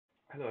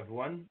Hello,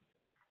 everyone.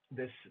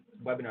 This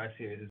webinar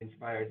series is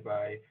inspired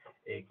by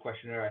a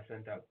questionnaire I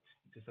sent out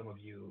to some of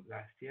you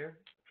last year,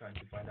 trying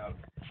to find out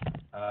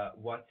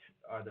what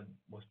are the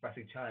most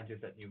pressing challenges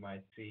that you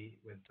might see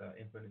with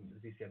implementing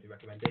the TCFD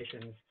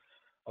recommendations.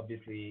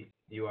 Obviously,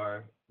 you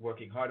are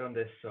working hard on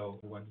this, so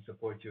we want to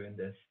support you in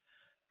this.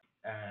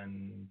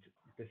 And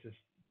this is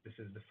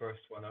the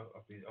first one of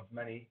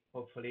many,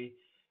 hopefully,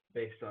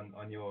 based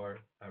on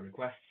your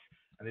requests.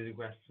 And these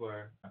requests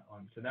were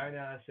on scenario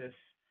analysis,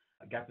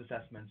 gap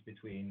assessments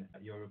between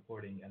your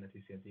reporting and the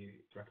TCFD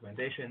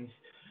recommendations,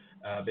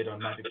 a bit on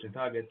metrics and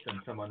targets, and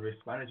some on risk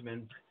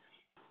management.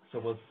 So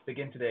we'll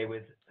begin today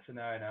with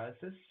scenario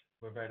analysis.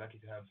 We're very lucky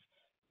to have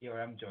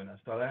ERM join us.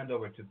 So I'll hand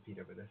over to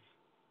Peter for this.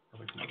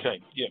 Okay,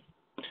 yeah.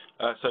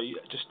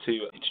 Just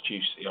to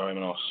introduce ERM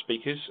and our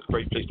speakers,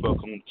 very pleased to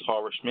welcome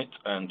Tara Schmidt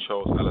and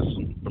Charles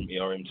Allison from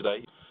ERM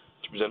today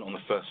to present on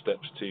the first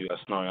steps to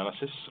scenario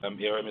analysis.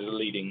 ERM is a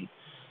leading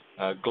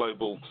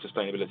global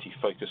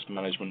sustainability-focused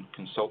management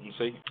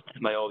consultancy,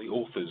 and they are the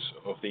authors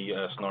of the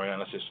scenario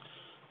analysis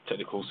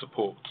technical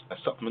support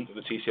supplement of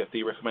the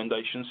TCFD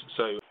recommendations.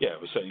 So, yeah,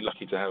 we're certainly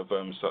lucky to have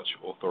such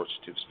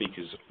authoritative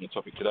speakers on the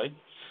topic today.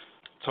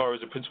 Tara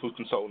is a principal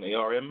consultant at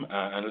ERM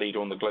and leader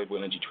on the global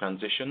energy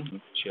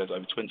transition. She has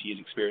over 20 years'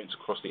 experience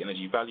across the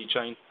energy value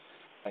chain,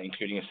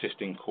 including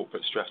assisting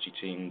corporate strategy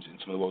teams in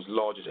some of the world's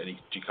largest energy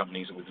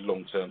companies with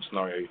long-term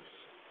scenario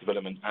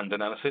development and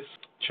analysis.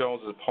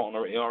 Charles is a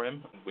partner at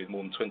ERM with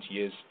more than 20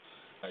 years'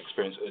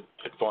 experience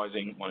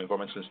advising on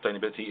environmental and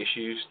sustainability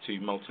issues to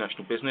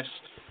multinational business,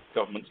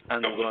 governments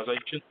and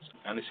organisations,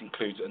 and this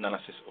includes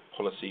analysis of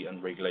policy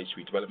and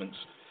regulatory developments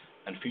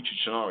and future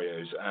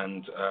scenarios,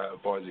 and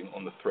advising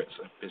on the threats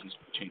and business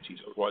opportunities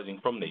arising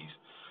from these.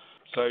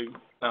 So,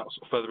 without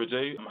further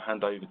ado, I'm going to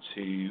hand over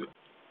to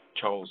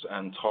Charles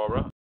and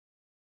Tara.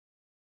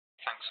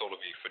 Thanks all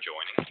of you for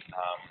joining.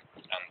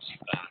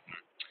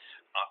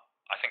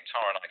 I think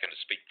Tara and I are going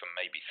to speak for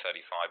maybe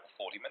 35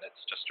 or 40 minutes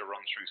just to run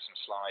through some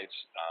slides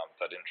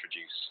that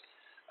introduce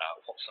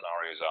what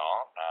scenarios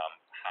are,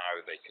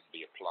 how they can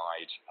be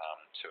applied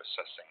to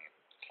assessing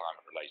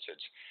climate-related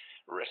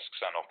risks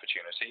and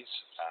opportunities,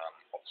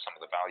 what some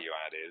of the value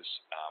add is,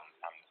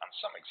 and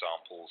some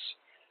examples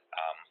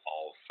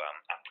of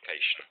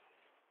application.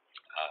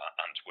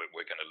 And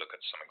we're going to look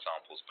at some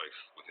examples both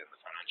within the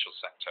financial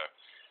sector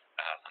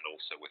and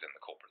also within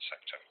the corporate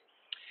sector.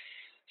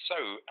 So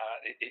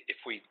if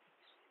we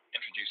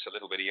introduce a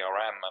little bit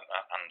ERM,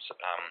 and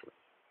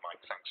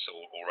Mike, thanks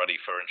already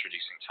for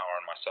introducing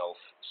Tara and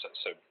myself.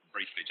 So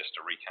briefly, just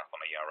to recap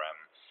on ERM,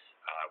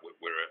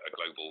 we're a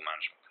global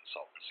management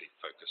consultancy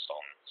focused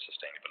on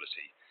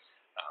sustainability,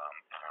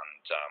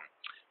 and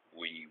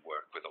we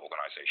work with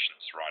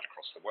organisations right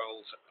across the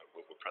world.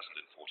 We're present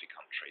in 40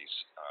 countries,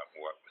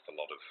 work with a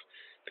lot of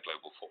the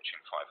global Fortune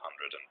 500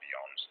 and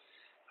beyond,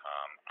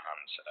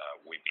 and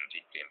we've been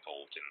deeply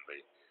involved in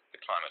the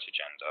climate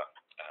agenda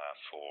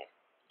for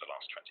the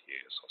last 20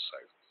 years or so.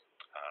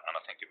 And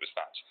I think it was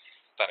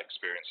that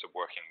experience of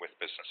working with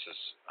businesses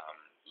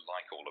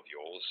like all of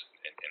yours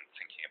in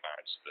thinking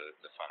about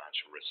the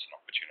financial risks and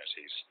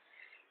opportunities,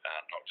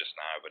 not just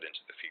now but into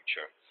the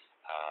future,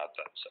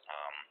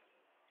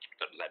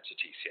 that led to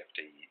TCFD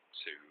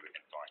to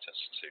invite us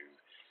to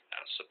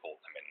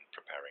support them in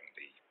preparing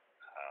the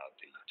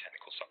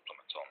technical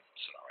supplement on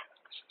scenario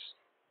analysis.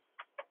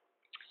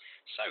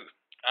 So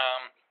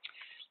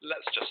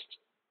let's just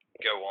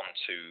go on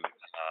to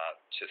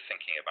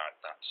thinking about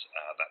that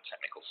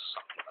technical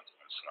supplement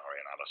and scenario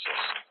analysis,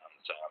 and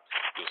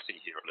you'll see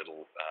here a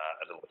little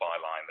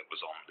byline that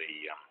was on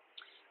the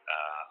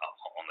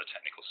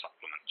technical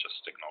supplement, just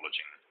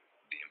acknowledging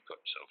the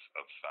input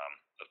of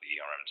the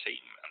ERM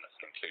team, and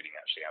including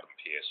actually Adam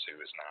Pierce,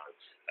 who is now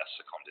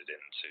seconded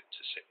in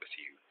to sit with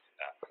you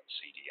at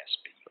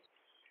CDSB.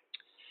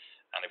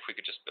 And if we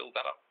could just build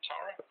that up,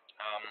 Tara.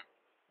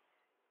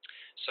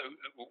 So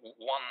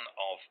one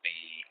of the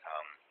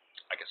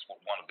I guess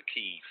one of the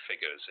key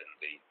figures in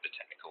the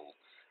technical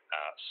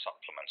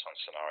supplement on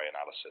scenario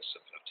analysis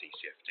of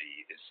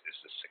TCFD is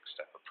the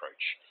six-step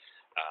approach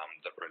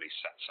that really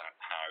sets out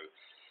how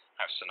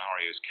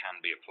scenarios can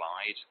be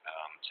applied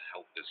to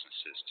help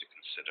businesses to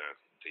consider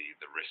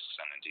the risks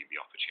and indeed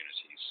the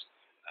opportunities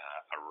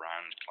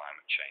around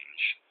climate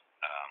change,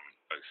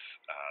 both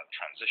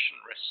transition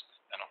risk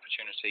and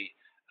opportunity,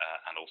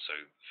 and also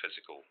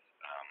physical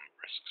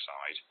risk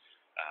side,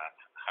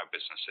 how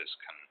businesses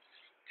can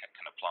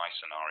apply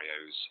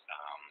scenarios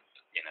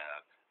in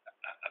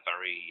a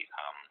very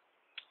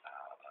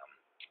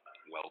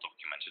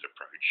well-documented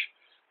approach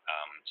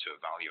to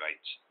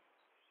evaluate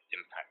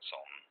impacts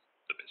on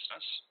the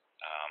business,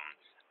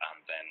 and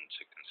then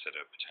to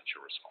consider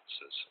potential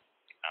responses.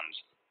 And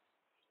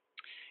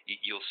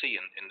you'll see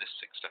in this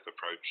six-step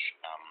approach,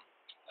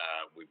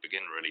 we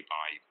begin really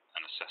by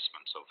an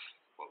assessment of,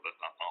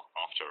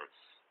 after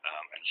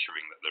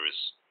ensuring that there is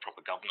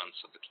proper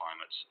governance of the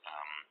climate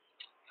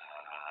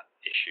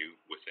issue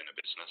within a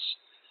business,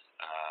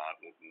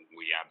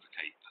 we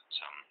advocate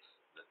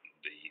that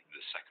the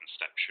the second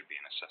step should be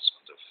an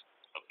assessment of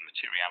the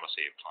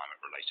materiality of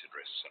climate-related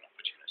risks and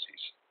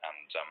opportunities.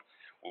 And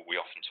we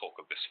often talk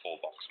of this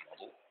four-box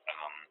model,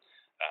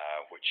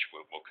 which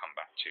we'll come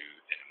back to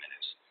in a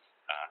minute.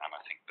 And I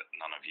think that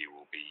none of you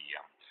will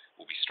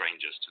be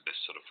strangers to this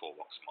sort of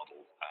four-box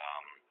model,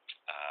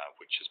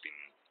 which has been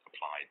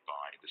applied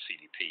by the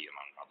CDP,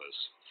 among others,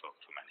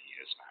 for many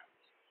years now.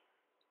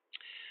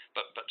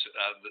 But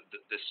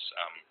this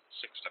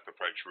six-step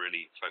approach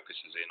really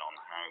focuses in on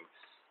how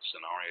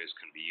scenarios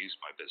can be used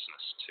by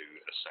business to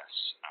assess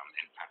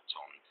impact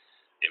on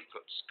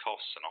inputs,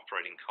 costs and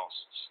operating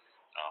costs,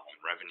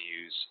 on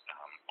revenues,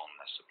 on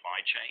their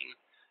supply chain,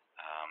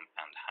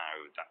 and how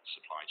that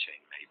supply chain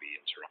may be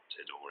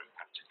interrupted or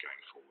impacted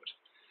going forward.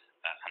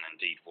 And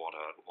indeed, what's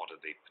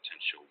the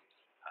potential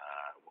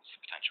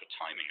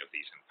timing of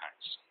these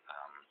impacts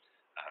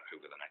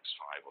over the next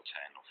 5 or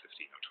 10 or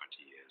 15 or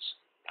 20 years.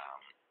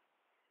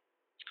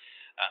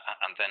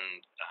 And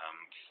then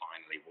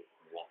finally,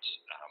 what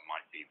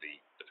might be the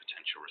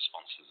potential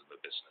responses of the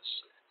business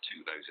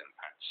to those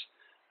impacts,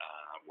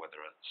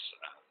 whether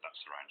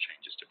that's around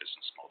changes to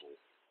business model,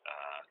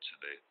 to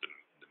the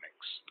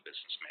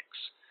business mix,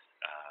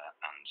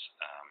 and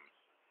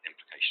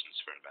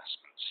implications for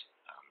investments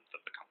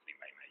that the company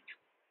may make.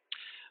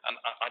 And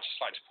I'd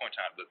just like to point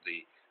out that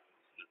the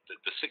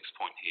sixth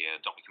point here,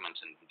 document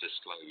and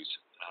disclose,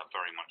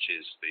 very much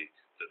is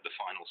the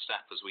final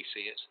step as we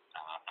see it.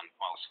 And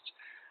whilst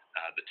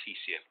the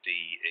TCFD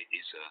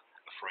is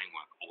a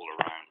framework all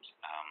around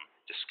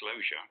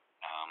disclosure,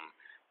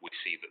 we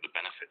see that the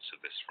benefits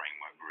of this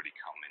framework really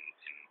come in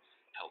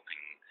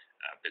helping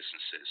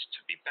businesses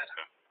to be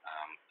better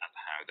at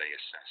how they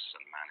assess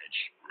and manage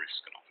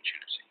risk and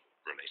opportunity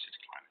related to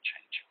climate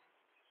change.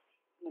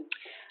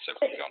 So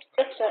can we go on to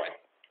the next slide?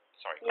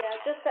 Sorry. Yeah,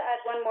 just to add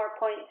one more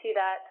point to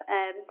that.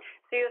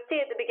 So you'll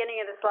see at the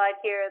beginning of the slide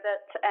here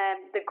that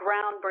the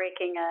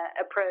groundbreaking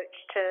approach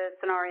to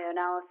scenario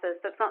analysis,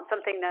 that's not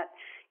something that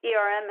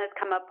ERM has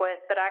come up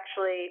with, but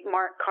actually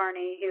Mark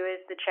Carney, who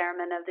is the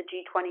chairman of the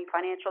G20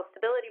 Financial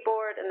Stability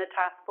Board and the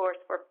Task Force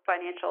for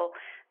Financial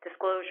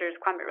Disclosures,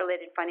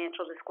 Climate-Related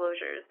Financial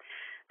Disclosures.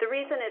 The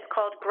reason it's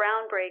called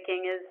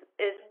groundbreaking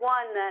is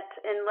one that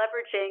in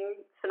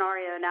leveraging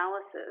scenario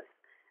analysis,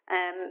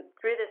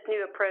 through this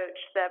new approach,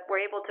 that we're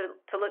able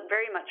to look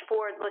very much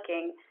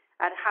forward-looking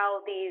at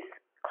how these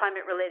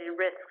climate-related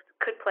risks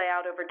could play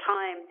out over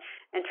time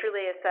and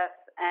truly assess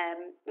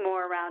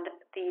more around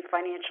the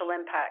financial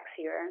impacts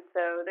here.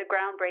 So the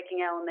groundbreaking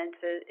element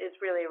is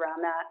really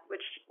around that,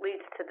 which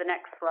leads to the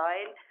next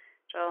slide,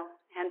 which I'll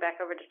hand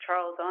back over to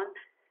Charles on.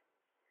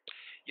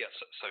 Yes,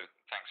 so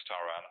thanks,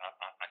 Tara.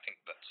 I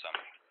think that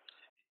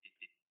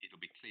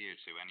it'll be clear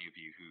to any of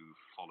you who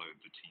followed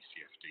the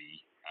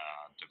TCFD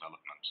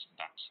development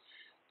that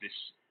this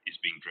is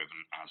being driven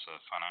as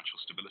a financial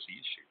stability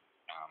issue.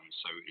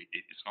 So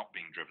it's not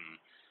being driven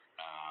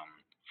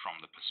from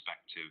the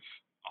perspective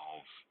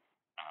of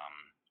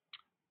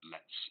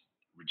let's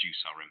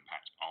reduce our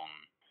impact on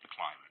the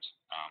climate.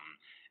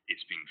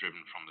 It's being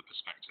driven from the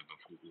perspective of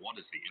what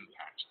is the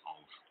impact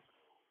of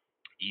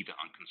either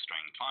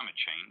unconstrained climate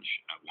change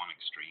at one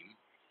extreme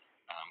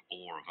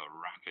or of a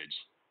rapid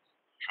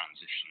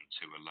transition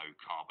to a low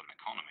carbon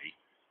economy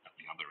at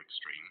the other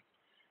extreme.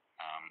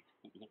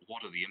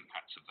 What are the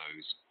impacts of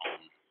those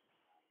on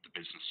the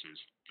businesses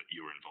that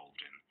you're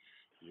involved in?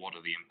 What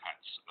are the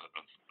impacts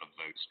of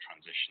those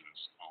transitions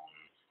on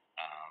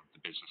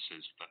the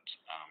businesses that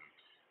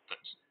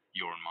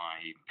your and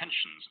my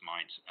pensions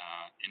might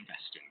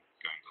invest in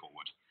going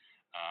forward?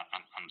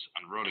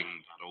 And rolling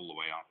that all the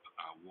way up,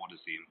 what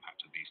is the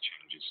impact of these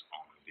changes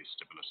on the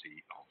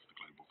stability of the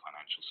global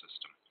financial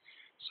system?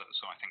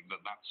 So I think that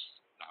that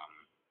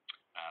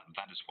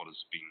is what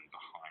has been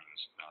behind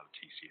the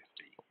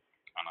TCFD.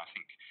 And I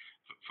think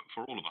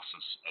for all of us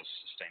as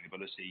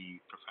sustainability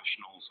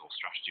professionals or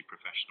strategy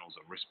professionals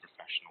or risk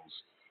professionals,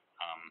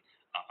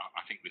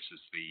 I think this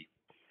is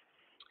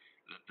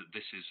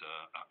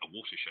a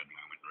watershed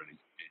moment really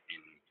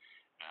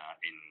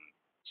in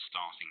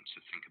starting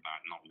to think about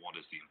not what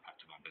is the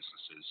impact of our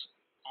businesses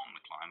on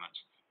the climate,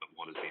 but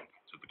what is the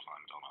impact of the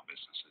climate on our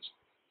businesses.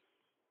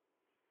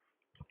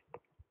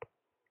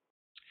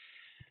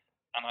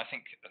 And I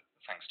think,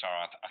 thanks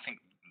Tara, I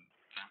think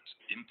that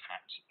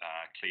impact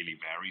clearly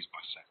varies by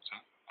sector,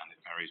 and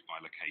it varies by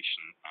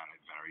location, and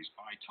it varies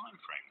by time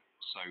frame.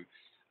 So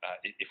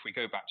if we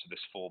go back to this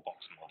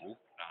four-box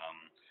model,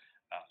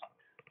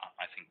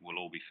 I think we'll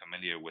all be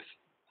familiar with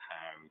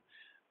how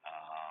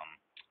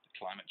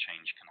climate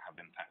change can have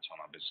impact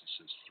on our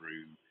businesses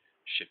through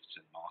shifts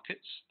in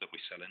markets that we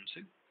sell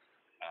into,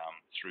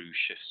 through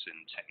shifts in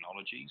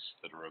technologies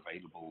that are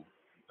available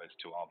both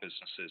to our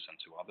businesses and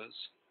to others,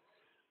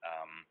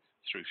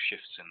 through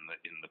shifts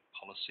in the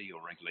policy or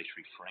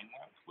regulatory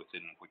framework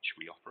within which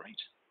we operate,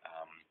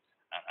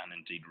 and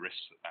indeed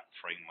risks that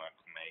framework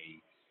may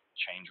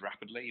change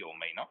rapidly or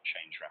may not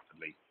change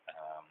rapidly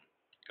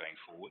going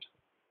forward.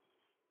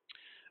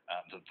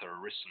 That there are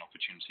risks and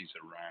opportunities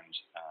around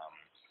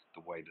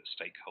the way that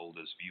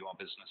stakeholders view our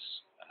business,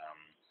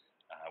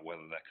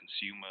 whether they're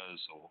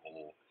consumers or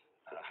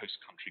host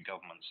country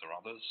governments or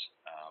others.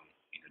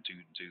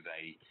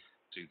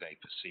 Do they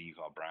perceive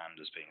our brand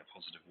as being a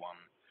positive one?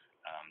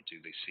 Do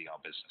they see our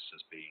business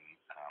as being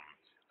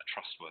a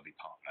trustworthy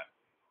partner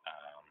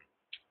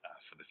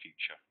for the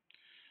future?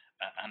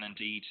 And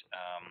indeed,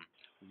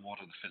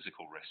 what are the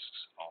physical risks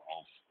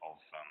of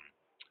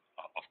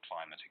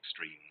climate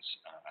extremes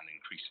and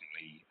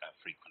increasingly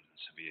frequent and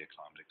severe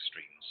climate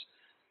extremes,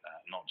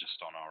 not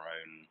just on our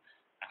own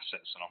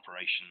assets and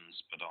operations,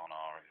 but on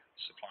our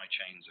supply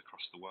chains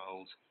across the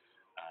world,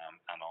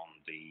 and on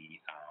the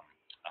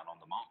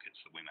markets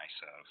that we may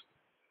serve.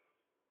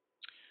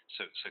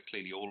 So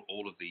clearly,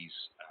 all of these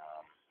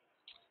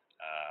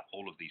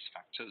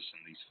factors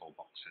and these four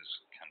boxes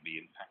can be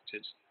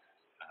impacted,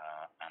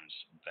 and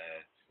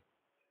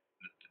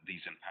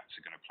these impacts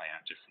are going to play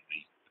out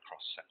differently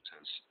across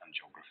sectors and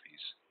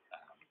geographies,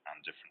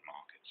 and different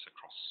markets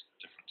across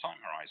different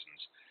time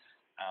horizons.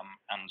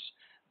 And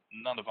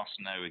none of us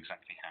know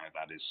exactly how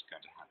that is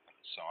going to happen.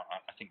 So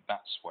I think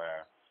that's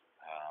where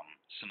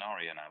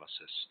scenario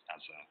analysis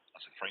as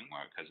a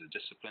framework, as a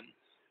discipline,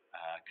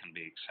 can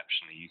be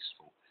exceptionally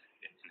useful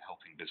in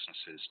helping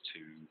businesses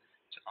to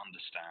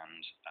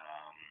understand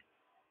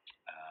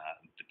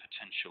the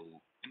potential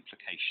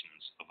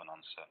implications of an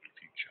uncertain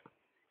future.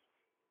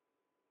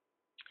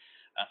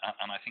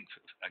 And I think,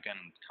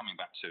 again, coming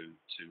back to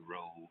the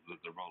role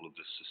of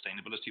the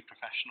sustainability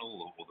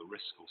professional or the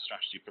risk or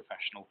strategy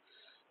professional,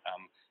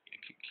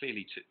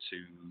 clearly to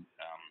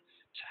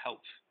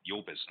help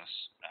your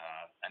business,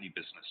 any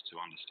business, to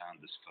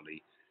understand this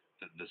fully,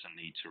 that there's a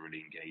need to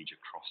really engage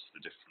across the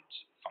different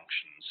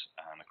functions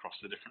and across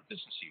the different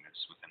business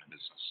units within a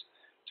business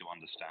to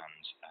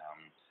understand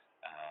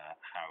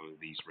how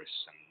these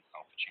risks and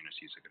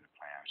opportunities are going to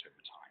play out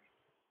over time.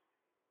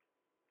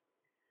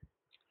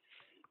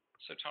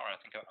 So Tara, I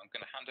think I'm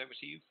going to hand over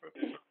to you for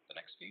the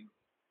next few.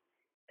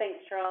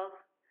 Thanks, Charles.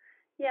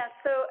 Yeah,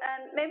 so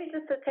maybe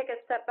just to take a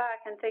step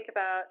back and think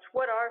about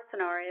what are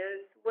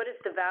scenarios, what is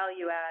the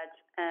value add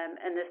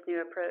in this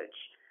new approach.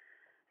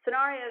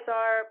 Scenarios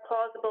are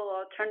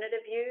plausible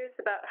alternative views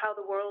about how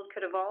the world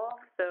could evolve,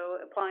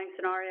 so applying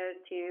scenarios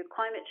to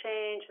climate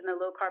change and the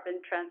low carbon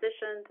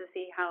transition to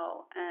see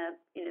how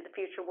the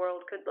future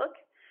world could look.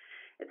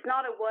 It's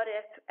not a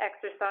what-if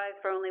exercise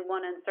for only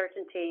one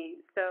uncertainty.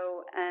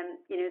 So,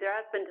 there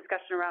has been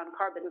discussion around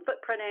carbon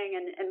footprinting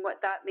and what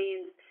that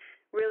means.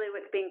 Really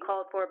what's being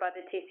called for by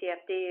the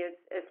TCFD,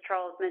 as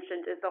Charles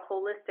mentioned, is a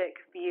holistic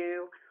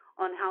view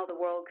on how the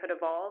world could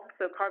evolve.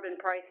 So carbon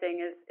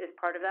pricing is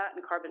part of that,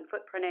 and carbon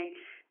footprinting,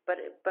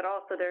 but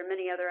also there are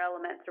many other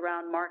elements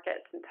around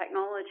markets and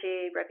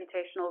technology,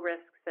 reputational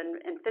risks,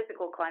 and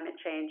physical climate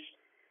change.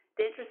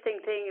 The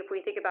interesting thing, if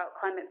we think about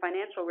climate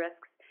financial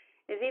risks,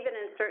 is even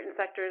in certain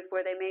sectors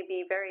where they may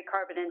be very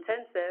carbon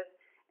intensive,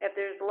 if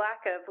there's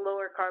lack of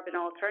lower carbon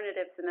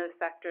alternatives in those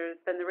sectors,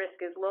 then the risk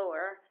is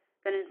lower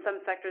than in some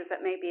sectors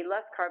that may be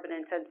less carbon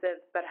intensive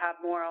but have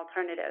more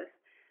alternatives.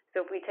 So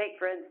if we take,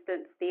 for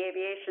instance, the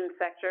aviation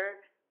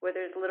sector, where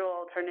there's little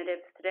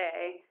alternatives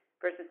today,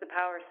 versus the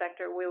power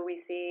sector, where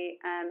we see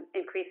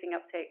increasing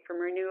uptake from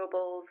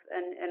renewables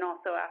and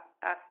also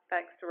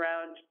aspects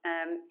around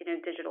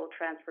digital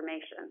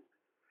transformation.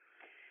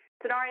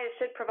 Scenarios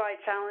should provide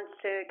challenge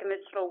to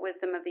conventional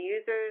wisdom of the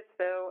users.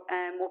 So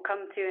we'll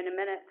come to in a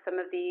minute some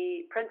of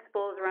the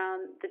principles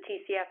around the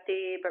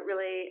TCFD, but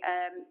really,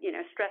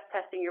 stress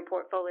testing your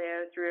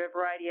portfolio through a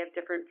variety of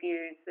different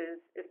views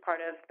is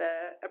part of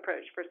the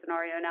approach for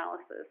scenario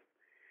analysis.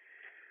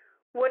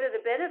 What are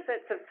the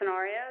benefits of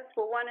scenarios?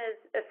 Well, one is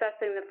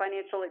assessing the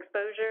financial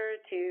exposure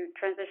to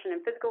transition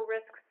and physical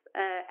risks,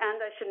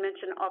 and I should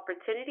mention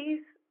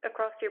opportunities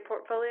across your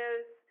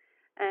portfolios.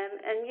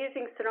 And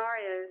using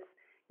scenarios,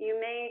 you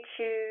may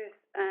choose,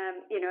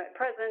 at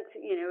present,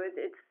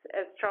 it's,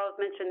 as Charles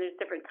mentioned, there's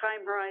different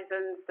time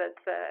horizons that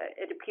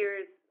it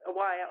appears a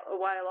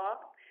while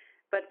off,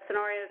 but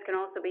scenarios can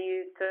also be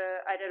used to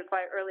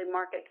identify early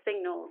market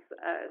signals,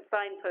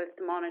 signposts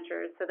to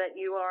monitor, so that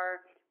you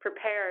are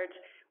prepared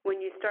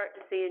when you start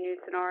to see a new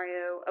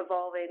scenario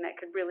evolving that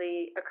could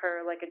really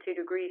occur, like a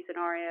 2-degree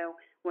scenario,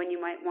 when you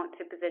might want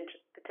to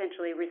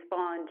potentially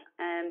respond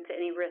to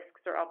any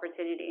risks or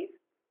opportunities.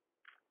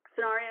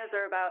 Scenarios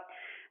are about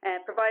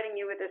providing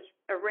you with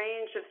a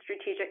range of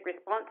strategic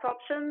response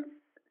options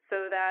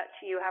so that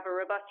you have a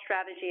robust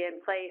strategy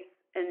in place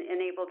and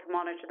able to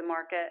monitor the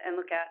market and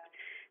look at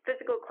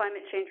physical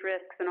climate change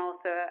risks, and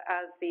also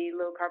as the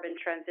low carbon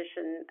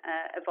transition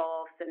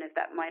evolves and if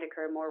that might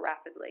occur more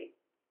rapidly.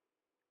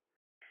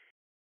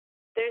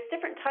 There's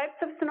different types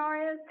of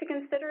scenarios to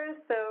consider.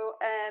 So,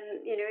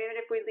 even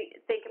if we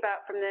think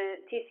about from the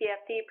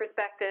TCFD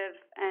perspective,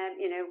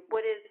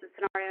 what is the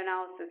scenario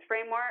analysis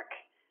framework?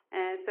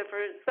 So for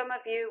some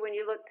of you, when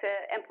you look to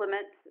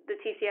implement the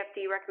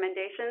TCFD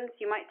recommendations,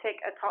 you might take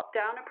a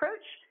top-down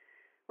approach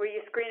where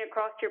you screen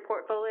across your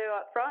portfolio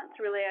up front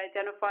to really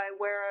identify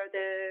where are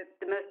the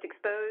most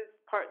exposed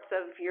parts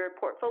of your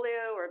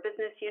portfolio or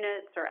business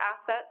units or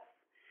assets.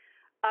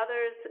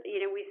 Others,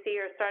 we see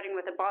are starting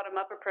with a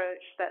bottom-up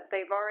approach, that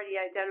they've already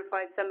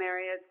identified some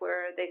areas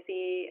where they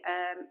see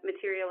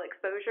material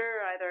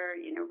exposure, either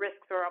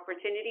risks or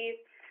opportunities.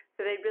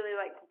 So they'd really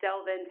like to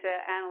delve into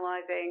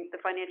analyzing the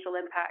financial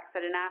impacts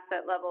at an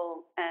asset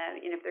level,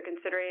 if they're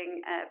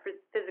considering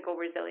physical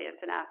resilience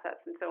in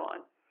assets and so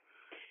on.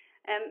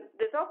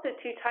 There's also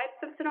two types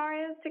of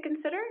scenarios to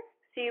consider.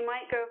 So you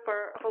might go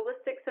for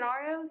holistic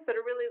scenarios that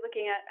are really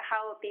looking at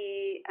how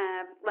the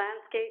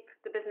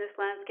business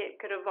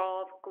landscape could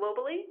evolve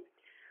globally.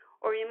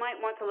 Or you might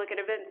want to look at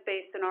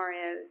events-based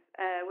scenarios,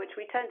 which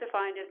we tend to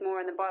find is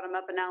more in the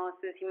bottom-up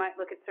analysis. You might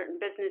look at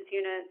certain business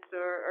units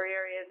or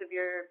areas of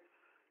your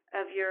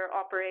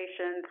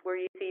operations where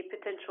you see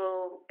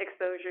potential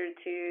exposure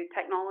to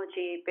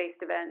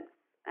technology-based events,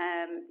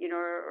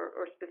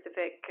 or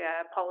specific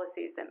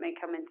policies that may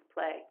come into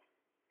play.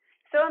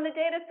 So on the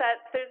data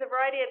sets, there's a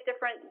variety of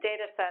different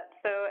data sets.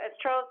 So as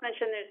Charles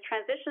mentioned, there's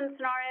transition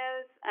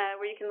scenarios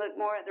where you can look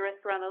more at the risk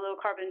around the low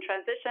carbon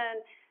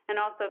transition, and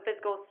also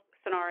physical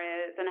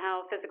scenarios and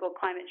how physical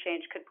climate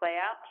change could play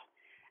out.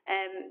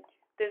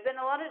 There's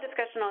been a lot of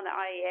discussion on the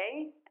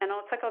IEA, and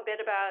I'll talk a bit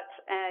about,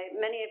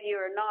 many of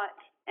you are not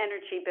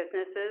energy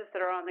businesses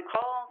that are on the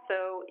call,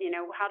 so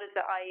how does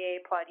the IEA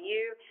apply to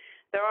you?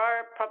 There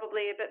are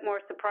probably a bit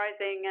more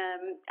surprising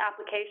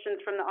applications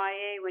from the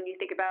IEA when you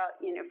think about,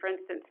 for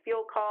instance,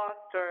 fuel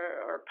costs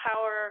or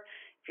power.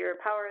 If you're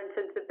a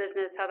power-intensive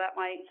business, how that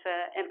might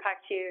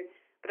impact you.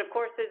 But of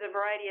course, there's a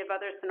variety of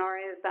other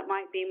scenarios that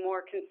might be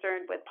more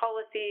concerned with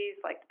policies,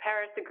 like the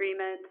Paris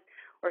Agreement,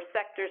 or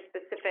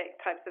sector-specific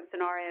types of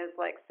scenarios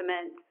like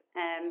cement.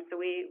 So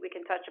we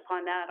can touch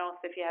upon that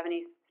also if you have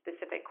any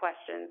specific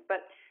questions.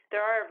 But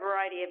there are a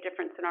variety of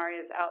different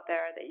scenarios out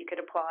there that you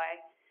could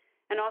apply.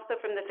 And also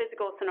from the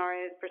physical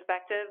scenarios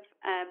perspective,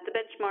 the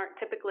benchmark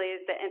typically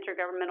is the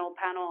Intergovernmental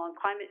Panel on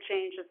Climate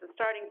Change as the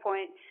starting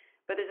point,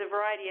 but there's a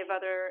variety of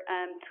other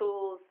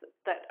tools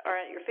that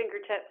are at your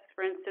fingertips.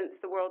 For instance,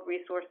 the World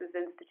Resources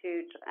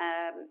Institute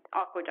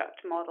aqueduct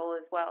model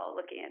as well,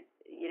 looking at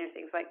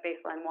things like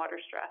baseline water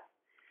stress.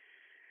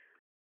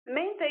 The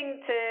main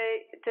thing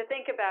to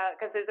think about,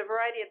 because there's a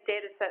variety of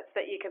data sets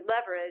that you could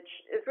leverage,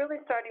 is really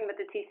starting with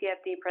the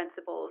TCFD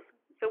principles.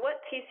 So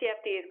what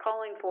TCFD is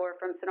calling for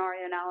from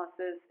scenario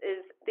analysis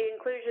is the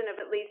inclusion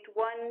of at least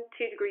one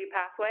 2-degree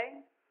pathway.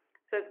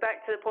 So it's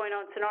back to the point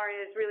on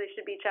scenarios really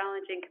should be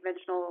challenging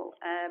conventional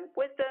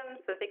wisdom,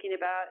 so thinking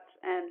about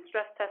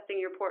stress testing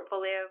your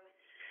portfolio.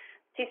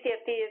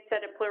 TCFD has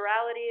set a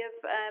plurality of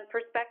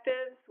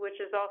perspectives, which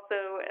is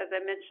also, as I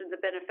mentioned,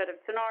 the benefit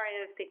of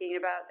scenarios, thinking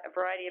about a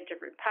variety of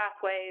different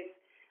pathways,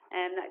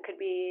 and that could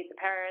be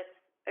the Paris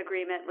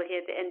Agreement, looking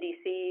at the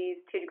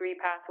NDCs, 2-degree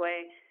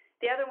pathway.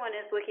 The other one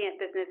is looking at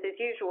business as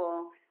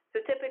usual. So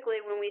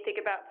typically when we think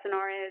about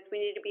scenarios, we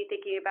need to be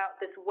thinking about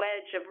this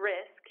wedge of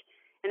risk.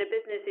 In a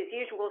business as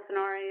usual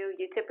scenario,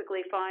 you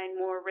typically find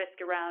more risk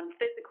around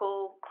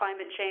physical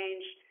climate change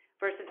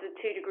versus the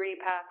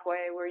 2-degree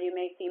pathway where you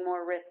may see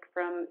more risk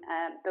from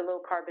the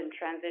low carbon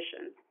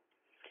transition.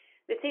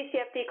 The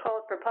TCFD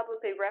calls for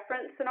publicly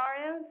referenced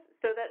scenarios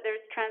so that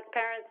there's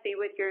transparency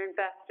with your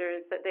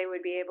investors, that they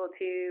would be able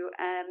to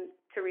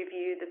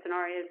review the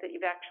scenarios that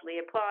you've actually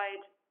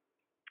applied.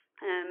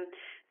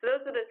 So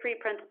those are the three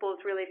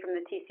principles really from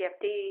the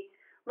TCFD.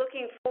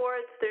 Looking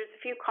forward, there's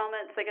a few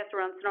comments, I guess,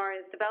 around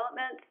scenarios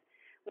development.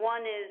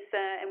 One is,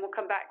 and we'll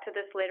come back to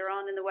this later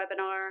on in the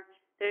webinar,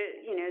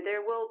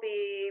 there will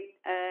be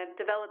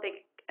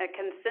developing a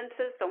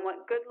consensus on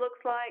what good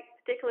looks like,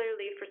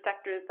 particularly for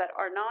sectors that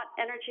are not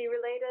energy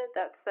related.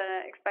 That's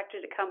expected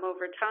to come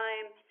over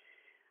time.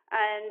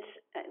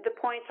 And the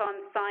point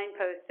on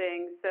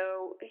signposting,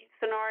 so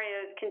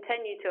scenarios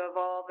continue to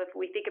evolve. If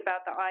we think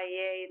about the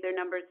IEA, their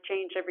numbers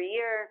change every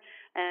year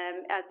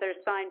as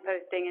they're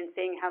signposting and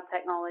seeing how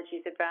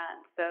technologies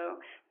advance. So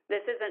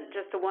this isn't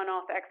just a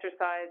one-off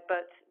exercise,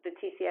 but the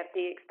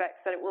TCFD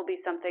expects that it will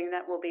be something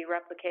that will be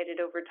replicated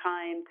over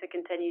time to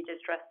continue to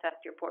stress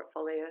test your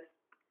portfolios.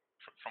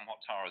 From what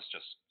Tara's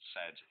just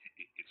said,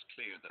 it's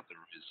clear that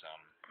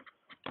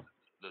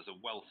there's a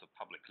wealth of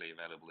publicly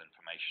available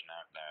information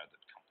out there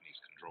that companies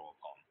can draw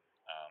upon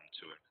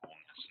to inform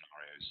their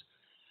scenarios.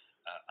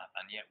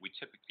 And yet we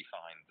typically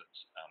find that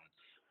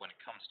when it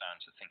comes down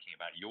to thinking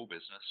about your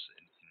business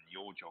in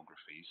your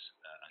geographies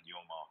and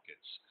your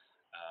markets,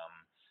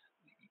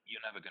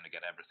 you're never going to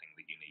get everything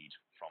that you need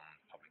from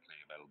publicly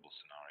available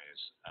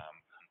scenarios.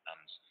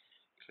 And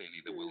clearly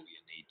there will be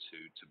a need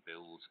to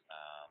build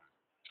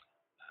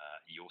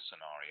your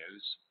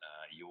scenarios,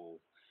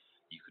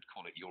 you could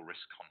call it your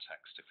risk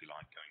context, if you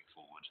like, going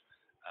forward,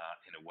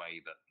 in a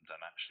way that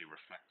actually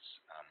reflects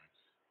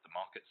the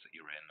markets that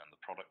you're in and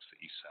the products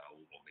that you sell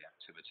or the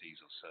activities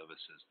or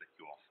services that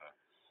you offer.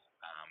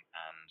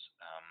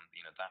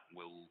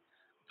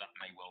 That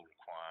may well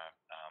require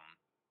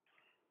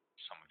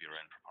some of your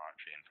own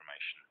proprietary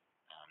information.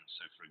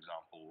 So, for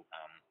example,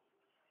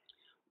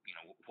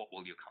 what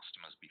will your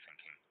customers be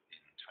thinking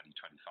in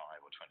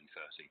 2025 or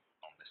 2030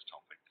 on this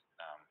topic?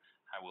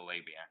 How will they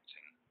be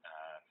acting?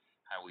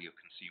 How will your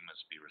consumers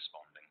be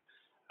responding?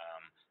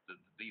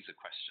 these are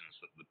questions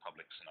that the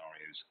public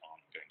scenarios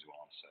aren't going to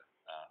answer,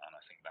 and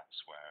I think that's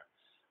where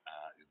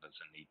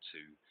there's a need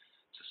to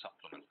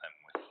supplement them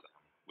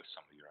with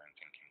some of your own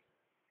thinking.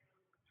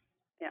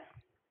 Yeah.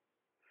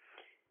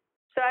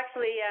 So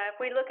actually, if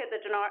we look at the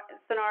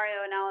scenario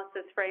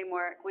analysis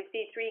framework, we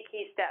see 3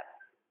 key steps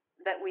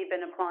that we've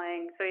been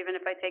applying. So even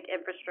if I take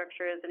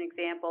infrastructure as an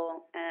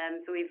example,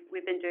 so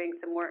we've been doing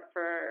some work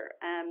for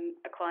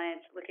a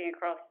client looking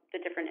across the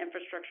different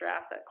infrastructure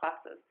asset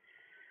classes.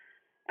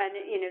 And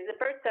the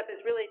first step is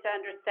really to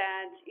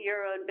understand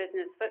your own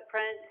business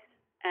footprint,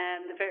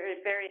 the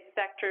various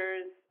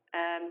sectors,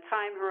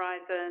 time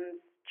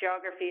horizons,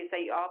 geographies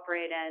that you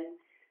operate in,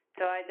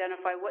 to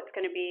identify what's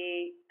going to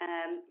be,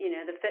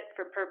 the fit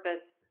for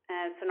purpose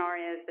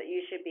scenarios that you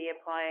should be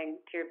applying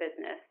to your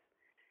business,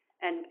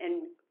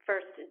 and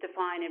first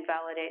define and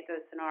validate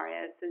those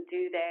scenarios. So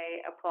do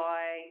they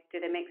apply? Do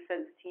they make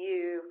sense to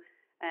you?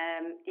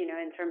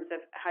 In terms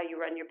of how you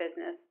run your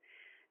business.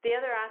 The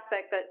other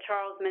aspect that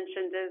Charles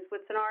mentioned is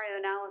with scenario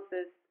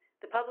analysis,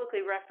 the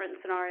publicly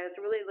referenced scenarios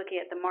are really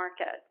looking at the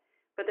market.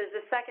 But there's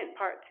a second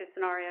part to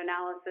scenario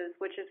analysis,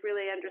 which is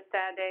really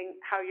understanding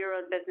how your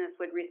own business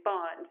would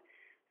respond.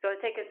 So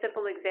I'll take a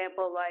simple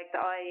example like the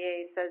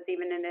IEA says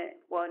even in a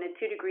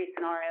 2-degree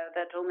scenario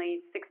that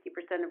only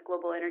 60% of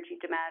global energy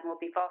demand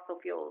will be fossil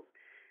fuels.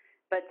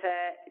 But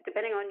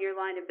depending on your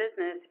line of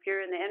business, if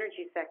you're in the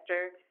energy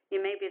sector, you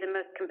may be the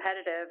most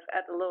competitive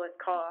at the lowest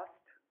cost,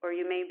 or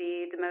you may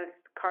be the most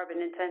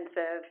carbon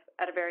intensive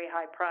at a very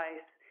high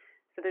price.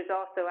 So there's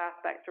also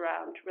aspects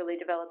around really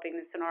developing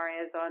the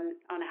scenarios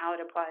on how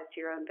it applies to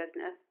your own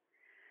business.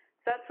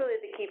 So that's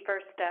really the key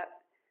first step.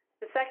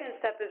 The second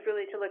step is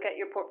really to look at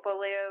your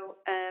portfolio,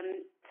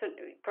 and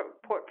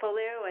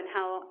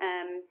how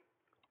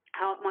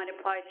it might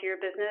apply to your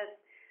business.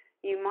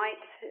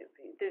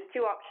 There's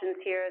 2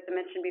 options here, as I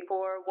mentioned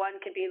before. One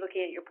could be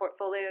looking at your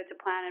portfolio to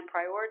plan and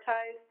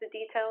prioritize the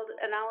detailed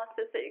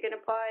analysis that you can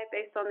apply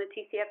based on the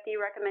TCFD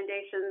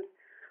recommendations.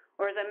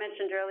 Or as I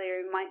mentioned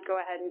earlier, you might go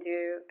ahead and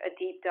do a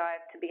deep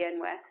dive to begin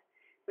with.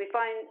 We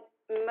find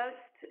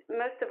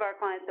most of our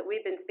clients that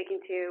we've been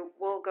speaking to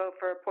will go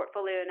for a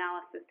portfolio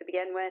analysis to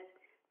begin with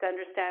to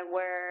understand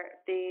where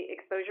the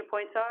exposure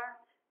points are.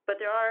 But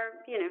there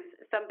are,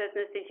 some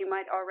businesses you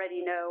might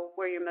already know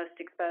where you're most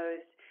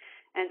exposed.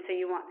 And so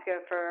you want to go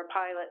for a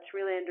pilot to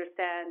really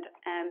understand,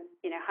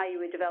 how you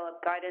would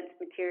develop guidance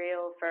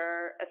material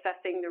for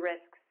assessing the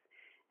risks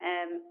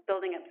and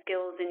building up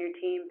skills in your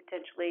team,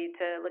 potentially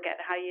to look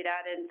at how you'd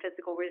add in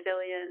physical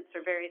resilience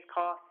or various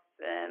costs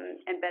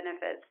and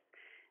benefits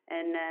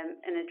and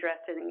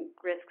addressing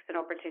risks and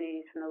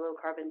opportunities from the low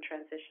carbon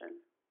transition.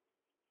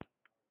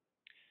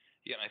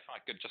 Yeah, and if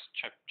I could just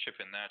chip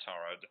in there,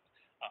 Tara,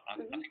 I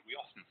think we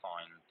often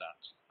find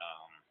that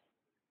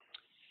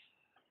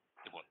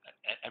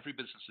every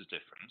business is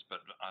different,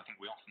 but I think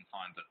we often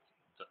find that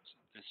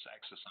this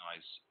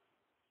exercise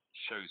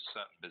shows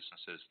certain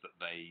businesses that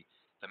they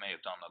may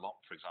have done a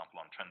lot, for example,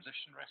 on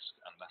transition risk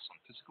and less on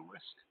physical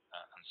risk,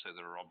 and so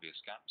there are obvious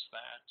gaps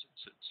there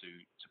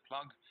to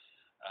plug.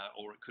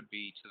 Or it could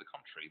be to the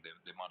contrary.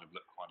 They might have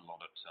looked quite a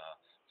lot at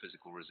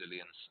physical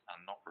resilience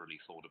and not really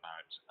thought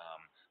about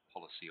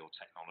policy or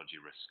technology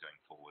risks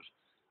going forward.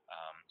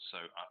 So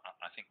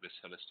I think this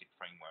holistic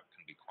framework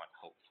can be quite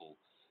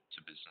helpful to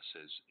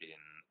businesses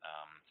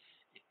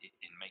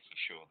in making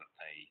sure that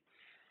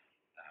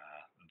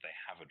they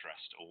have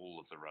addressed all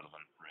of the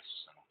relevant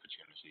risks and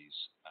opportunities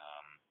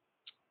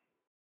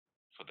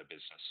for the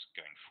business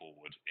going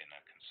forward in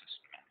a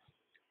consistent manner.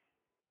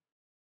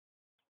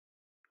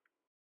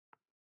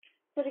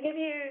 So to give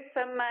you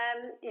some,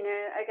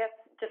 I guess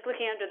just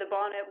looking under the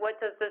bonnet, what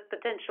does this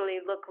potentially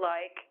look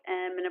like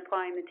in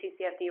applying the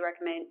TCFD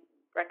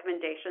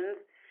recommendations?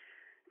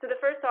 So the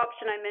first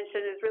option I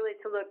mentioned is really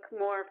to look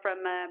more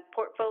from a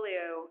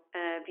portfolio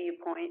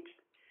viewpoint.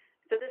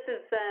 So this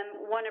is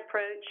one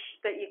approach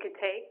that you could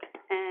take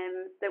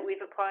that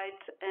we've applied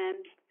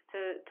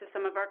to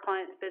some of our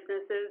clients'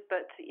 businesses,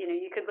 but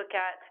you could look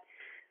at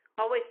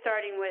always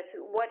starting with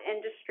what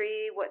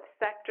industry, what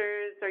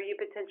sectors are you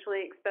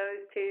potentially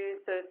exposed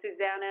to. So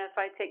Susanna, if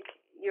I take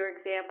your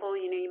example,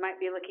 you might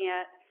be looking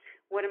at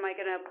what am I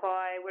going to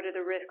apply, what are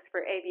the risks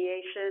for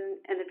aviation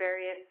and the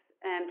various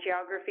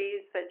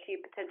geographies that you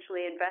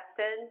potentially invest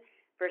in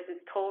versus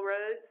toll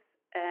roads,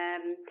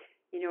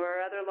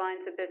 or other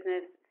lines of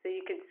business. So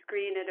you could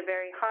screen at a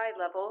very high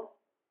level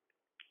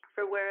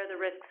for where are the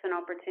risks and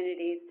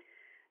opportunities.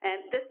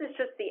 And this is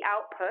just the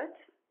output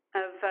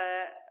of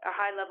a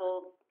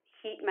high-level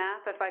heat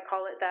map, if I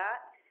call it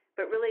that,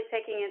 but really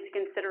taking into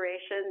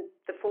consideration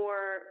the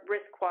 4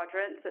 risk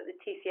quadrants that the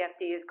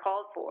TCFD is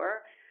called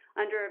for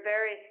under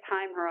various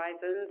time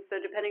horizons.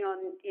 So depending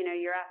on,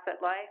 your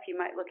asset life, you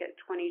might look at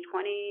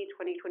 2020,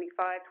 2025,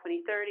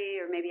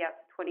 2030, or maybe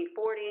up to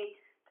 2040,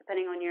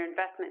 depending on your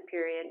investment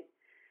period.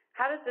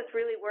 How does this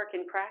really work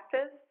in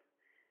practice?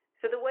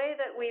 So the way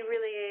that we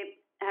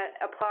really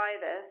apply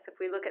this, if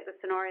we look at the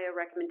scenario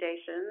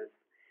recommendations,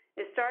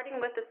 is starting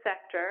with the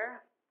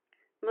sector,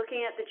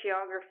 looking at the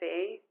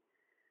geography.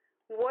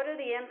 what are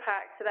the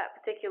impacts to that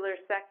particular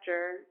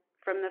sector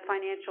from the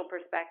financial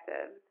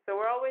perspective? So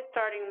we're always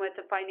starting with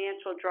the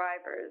financial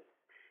drivers.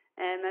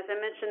 And as I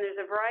mentioned, there's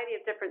a variety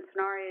of different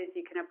scenarios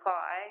you can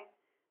apply,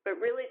 but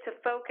really to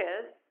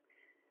focus,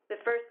 the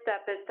first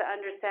step is to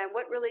understand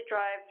what really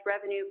drives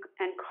revenue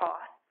and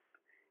costs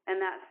in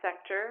that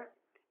sector,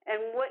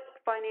 and what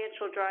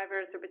financial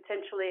drivers are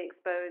potentially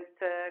exposed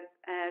to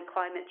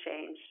climate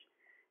change.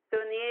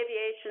 So in the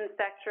aviation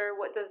sector,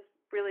 what does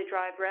really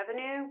drive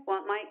revenue?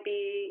 Well, it might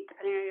be,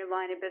 depending on your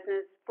line of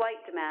business,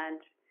 flight demand.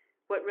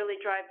 What really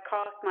drives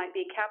costs might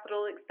be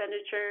capital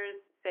expenditures,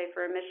 say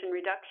for emission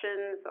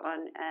reductions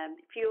on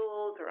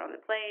fuels or on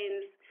the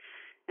planes.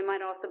 It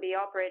might also be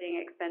operating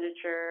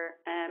expenditure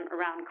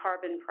around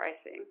carbon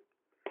pricing.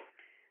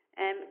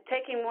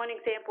 Taking one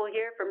example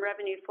here from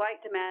revenue flight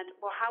demand,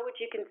 well, how would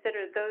you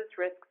consider those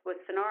risks with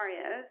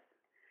scenarios?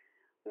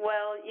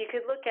 Well, you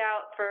could look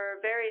out for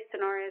various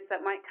scenarios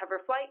that might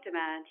cover flight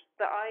demand.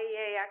 The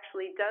IEA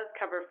actually does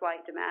cover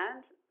flight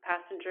demand,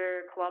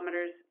 passenger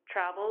kilometers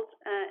traveled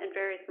in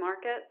various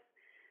markets.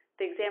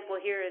 The example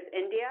here is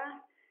India,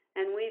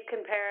 and we've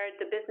compared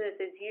the business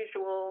as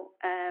usual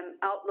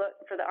outlook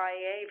for the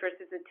IEA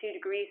versus a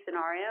 2-degree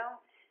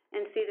scenario,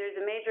 and see there's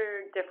a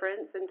major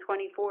difference in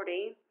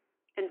 2040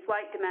 in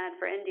flight demand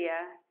for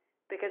India,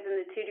 because in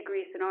the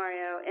 2-degree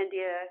scenario,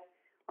 India,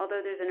 although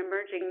there's an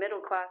emerging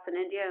middle class in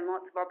India and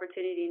lots of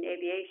opportunity in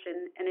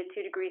aviation, in a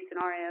 2-degree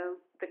scenario,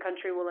 the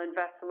country will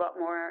invest a lot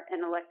more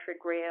in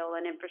electric rail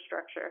and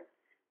infrastructure,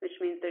 which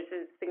means there's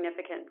a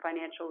significant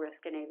financial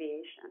risk in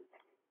aviation.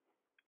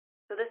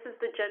 So this is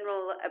the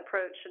general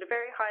approach at a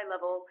very high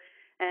level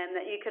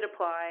that you could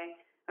apply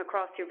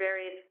across your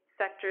various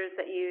sectors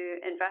that you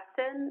invest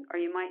in,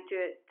 or you might do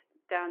it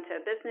down to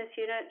a business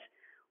unit,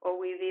 or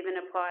we've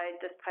even applied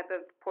this type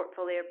of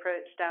portfolio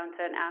approach down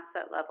to an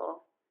asset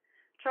level.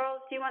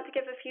 Charles, do you want to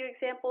give a few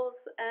examples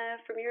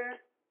from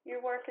your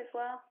work as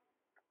well?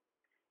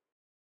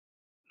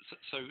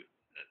 So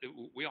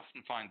we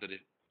often find that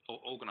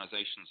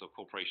organizations or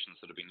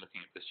corporations that have been looking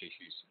at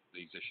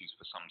these issues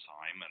for some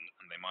time,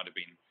 and they might have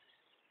been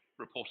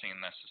reporting in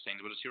their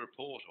sustainability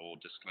report or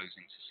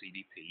disclosing to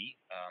CDP,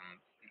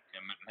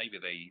 maybe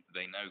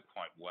they know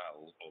quite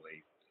well, or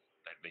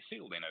they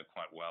feel they know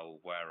quite well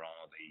where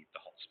are the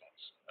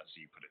hotspots, as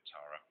you put it,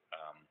 Tara.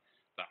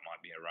 That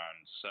might be around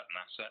certain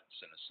assets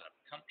in a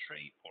certain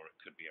country, or it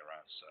could be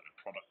around certain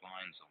product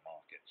lines or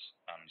markets.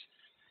 And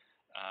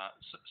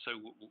so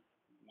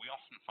we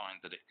often find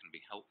that it can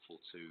be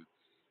helpful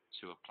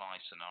to apply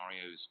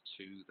scenarios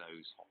to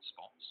those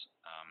hotspots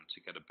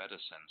to get a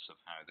better sense of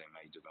how they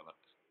may develop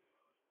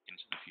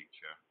into the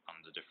future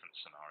under different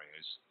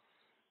scenarios,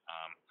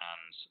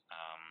 and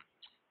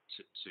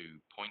to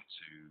point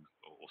to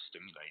or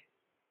stimulate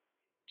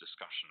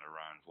discussion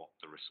around what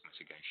the risk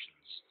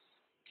mitigations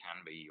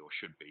can be or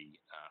should be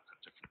at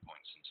different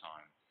points in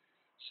time.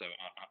 So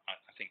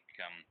I think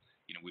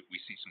we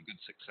see some good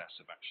success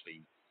of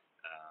actually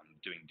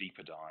doing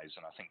deeper dives,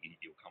 and I think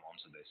you'll come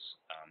onto this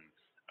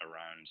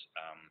around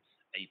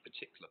a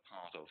particular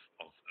part of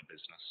a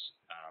business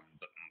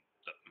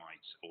that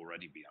might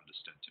already be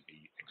understood to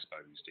be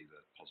exposed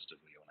either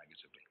positively or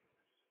negatively.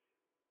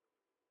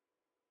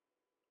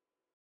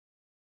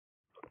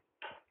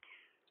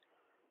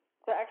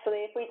 So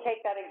actually, if we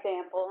take that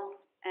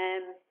example,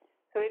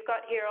 so we've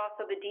got here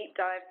also the deep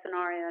dive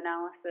scenario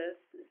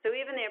analysis. So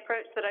even the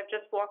approach that I've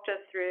just walked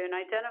us through in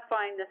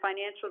identifying the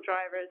financial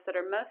drivers that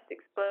are most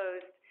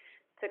exposed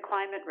to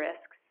climate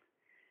risks,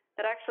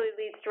 that actually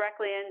leads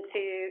directly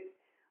into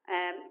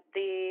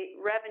the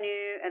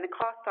revenue and the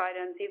cost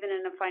items, even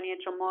in a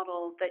financial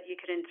model that you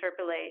could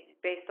interpolate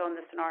based on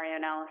the scenario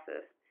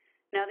analysis.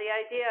 Now, the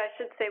idea, I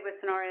should say, with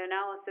scenario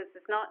analysis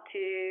is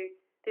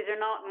these are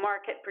not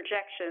market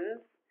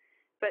projections,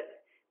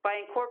 but by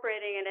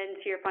incorporating it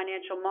into your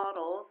financial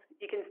models,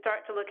 you can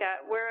start to look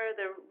at where are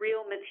the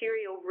real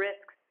material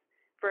risks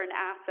for an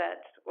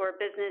asset or a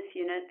business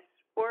unit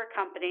or a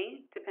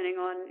company, depending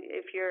on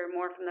if you're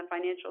more from the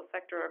financial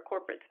sector or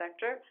corporate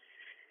sector,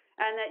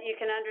 and that you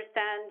can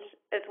understand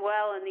as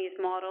well in these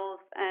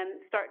models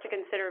and start to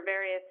consider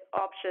various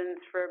options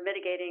for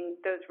mitigating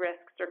those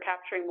risks or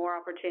capturing more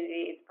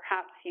opportunities.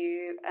 Perhaps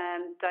you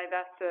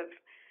divest of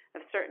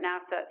certain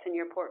assets in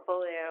your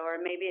portfolio, or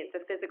maybe it's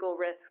a physical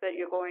risk that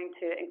you're going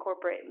to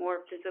incorporate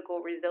more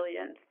physical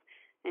resilience,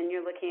 and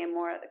you're looking at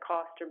more at the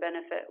cost or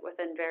benefit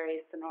within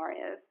various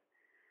scenarios.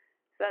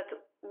 So that's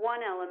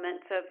one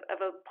element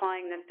of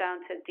applying this down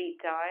to deep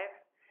dive,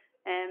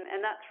 and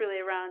that's really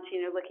around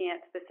looking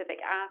at specific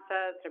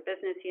assets or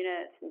business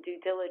units and due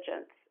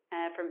diligence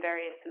from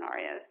various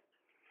scenarios.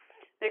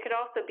 There could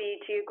also be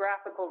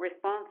geographical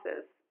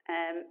responses,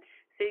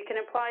 so you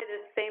can apply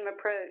this same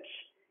approach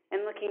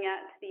and looking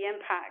at the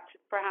impact,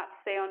 perhaps,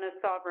 say, on a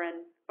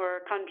sovereign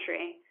or a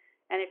country.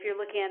 And if you're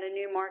looking at a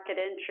new market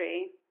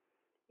entry,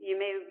 you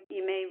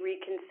may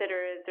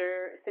reconsider, is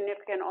there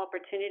significant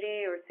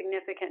opportunity or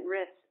significant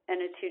risk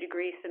in a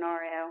 2-degree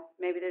scenario?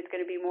 Maybe there's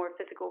going to be more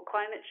physical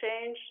climate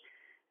change,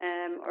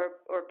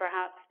 or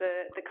perhaps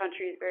the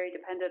country is very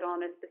dependent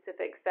on a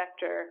specific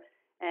sector,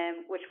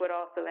 which would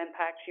also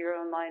impact your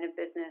own line of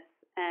business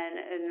and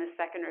in the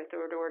second or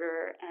third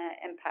order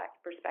impact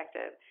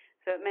perspective.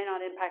 So it may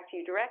not impact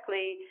you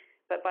directly,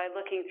 but by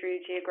looking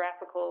through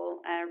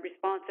geographical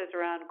responses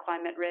around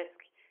climate risk,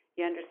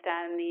 you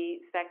understand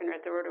the second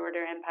or third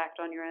order impact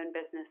on your own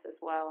business as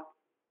well.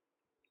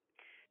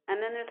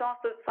 And then there's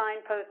also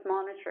signpost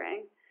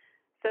monitoring.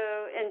 So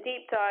in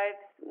deep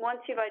dives, once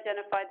you've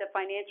identified the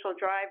financial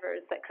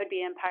drivers that could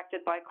be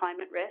impacted by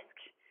climate risk,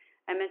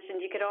 I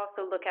mentioned you could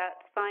also look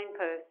at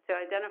signposts to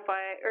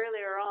identify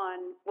earlier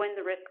on when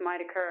the risk might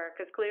occur,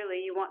 because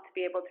clearly you want to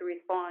be able to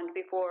respond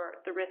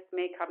before the risk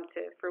may come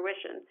to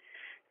fruition.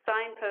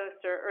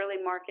 Signposts are early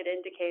market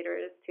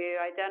indicators to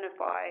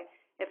identify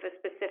if a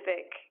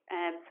specific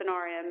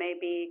scenario may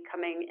be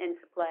coming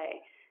into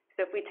play.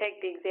 So if we take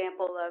the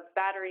example of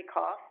battery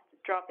costs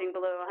dropping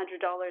below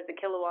 $100 a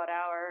kilowatt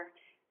hour,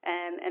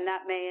 and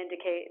that may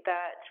indicate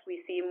that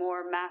we see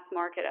more mass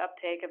market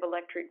uptake of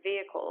electric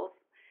vehicles,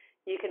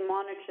 you can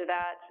monitor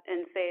that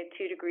in, say, a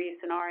 2-degree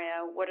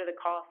scenario. What are the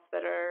costs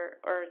that are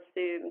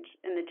assumed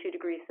in the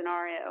 2-degree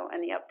scenario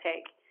and the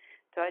uptake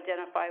to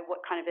identify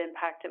what kind of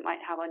impact it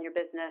might have on your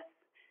business?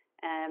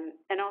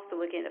 And also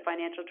looking at the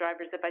financial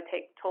drivers. If I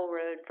take toll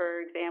road,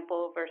 for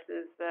example,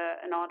 versus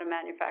an auto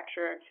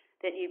manufacturer,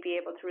 that you'd be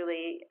able to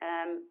really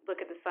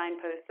look at the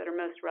signposts that are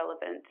most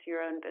relevant to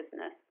your own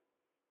business.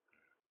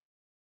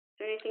 Is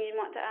there anything you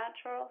want to add,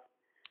 Charles?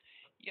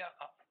 Yeah.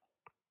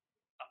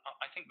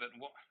 I think that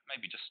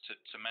maybe just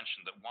to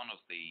mention that one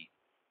of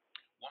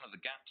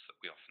the gaps that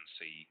we often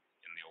see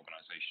in the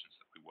organisations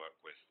that we work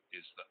with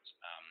is that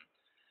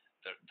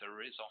there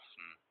is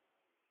often,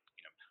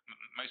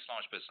 most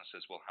large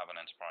businesses will have an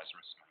enterprise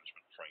risk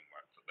management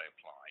framework that they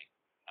apply,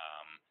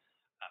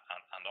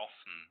 and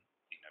often,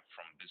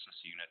 from business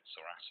units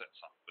or assets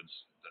upwards,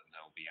 that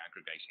they'll be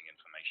aggregating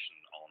information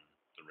on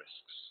the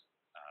risks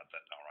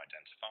that are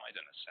identified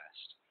and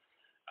assessed.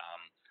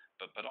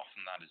 But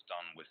often that is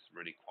done with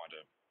really quite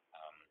a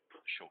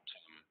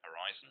short-term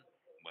horizon,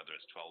 whether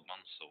it's 12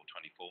 months or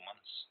 24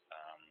 months,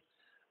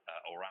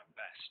 or at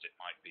best it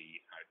might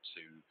be out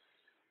to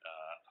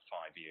a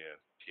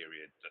 5-year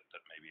period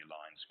that maybe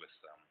aligns with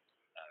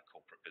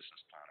corporate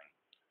business planning.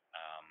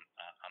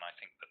 And I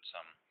think that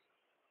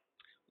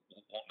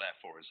what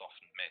therefore is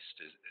often missed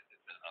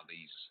are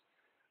these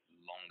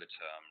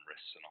longer-term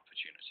risks and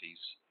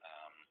opportunities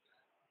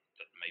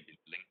that may be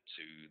linked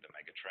to the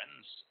mega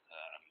trends,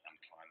 and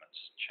climate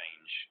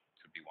change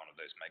could be one of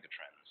those mega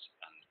trends.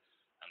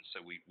 And so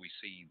we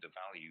see the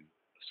value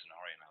of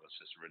scenario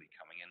analysis really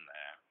coming in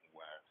there,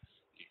 where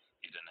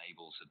it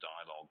enables a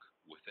dialogue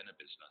within a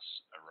business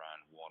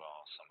around what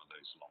are some of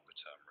those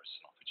longer-term risks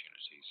and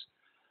opportunities,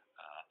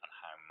 and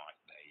how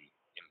might they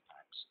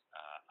impact,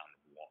 and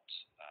what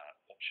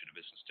should a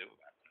business do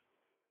about them.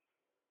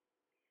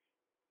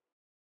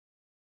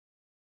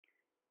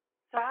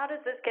 So how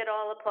does this get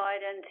all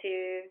applied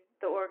into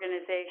the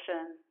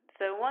organization?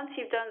 So once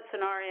you've done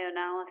scenario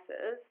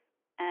analysis,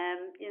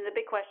 the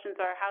big questions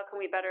are, how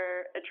can we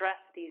better address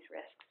these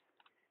risks?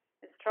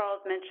 As Charles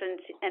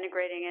mentioned,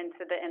 integrating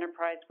into the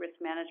enterprise risk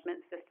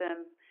management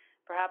system.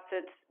 Perhaps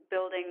it's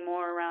building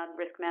more around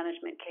risk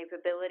management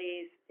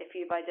capabilities if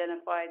you've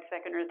identified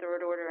second or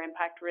third order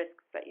impact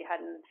risks that you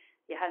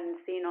hadn't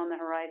seen on the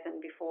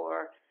horizon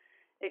before.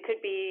 It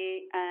could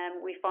be,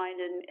 we find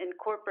in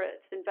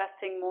corporates,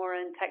 investing more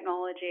in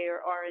technology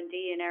or R&D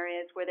in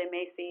areas where they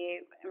may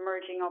see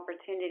emerging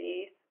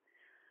opportunities.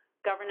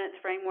 Governance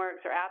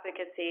frameworks or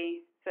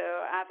advocacy. So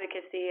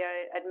advocacy,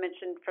 I'd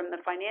mentioned from the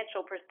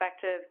financial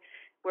perspective,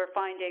 we're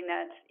finding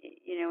that,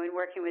 in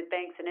working with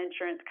banks and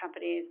insurance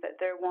companies,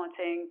 that they're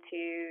wanting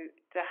to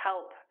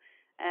help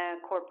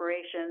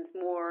corporations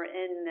more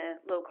in the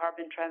low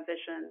carbon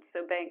transition.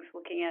 So banks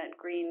looking at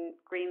green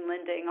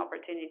lending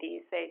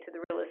opportunities, say to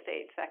the real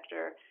estate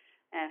sector,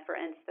 for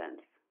instance.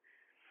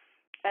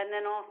 And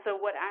then also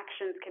what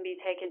actions can be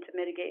taken to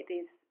mitigate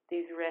these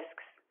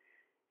risks.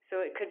 So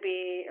it could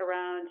be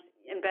around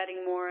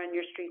embedding more in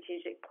your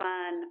strategic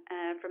plan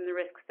from the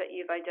risks that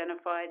you've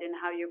identified and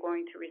how you're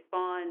going to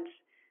respond.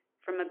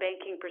 From a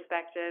banking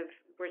perspective,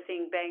 we're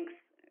seeing banks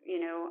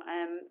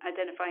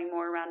identifying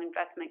more around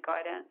investment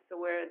guidance. So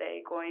where are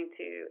they going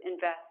to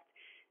invest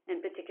in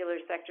particular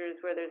sectors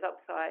where there's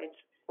upside,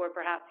 or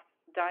perhaps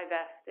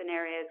divest in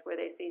areas where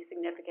they see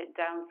significant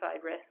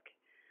downside risk?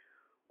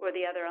 Or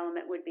the other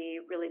element would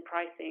be really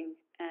pricing,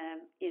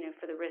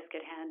 for the risk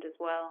at hand as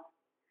well.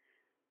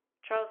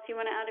 Charles, do you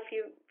want to add a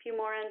few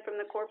more in from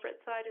the corporate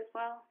side as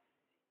well?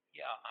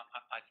 Yeah,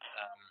 I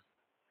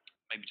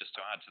maybe just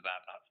to add to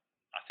that,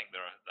 I think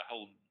there are the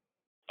whole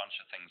bunch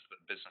of things that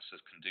businesses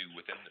can do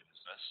within the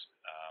business.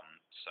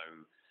 So,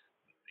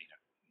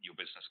 your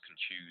business can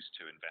choose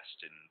to invest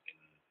in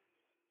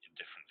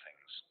different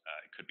things.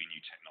 It could be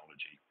new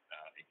technology.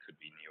 It could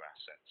be new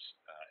assets.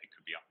 It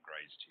could be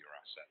upgrades to your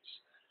assets.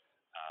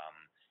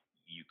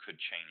 You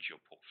could change your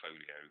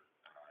portfolio.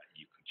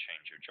 You could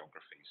change your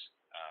geographies.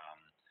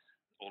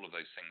 All of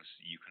those things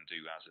you can do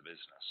as a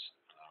business.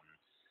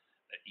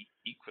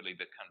 Equally,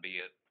 there can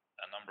be a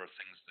number of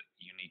things that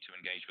you need to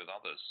engage with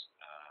others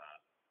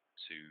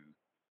to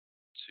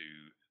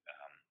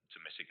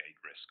mitigate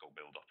risk or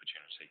build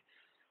opportunity.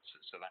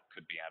 So that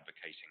could be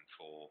advocating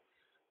for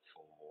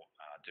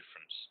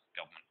different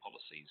government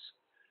policies.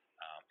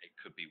 It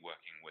could be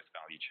working with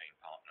value chain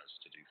partners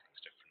to do things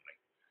differently.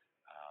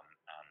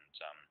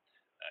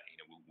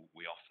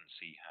 We often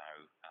see how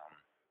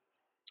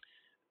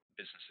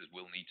businesses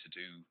will need to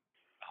do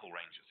a whole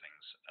range of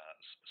things.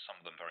 Some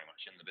of them very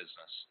much in the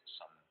business,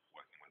 some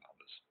working with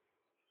others.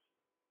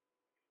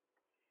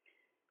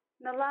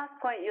 The last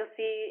point you'll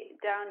see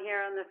down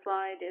here on the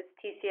slide is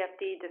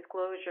TCFD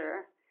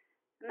disclosure.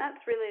 And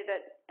that's really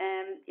that,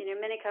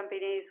 many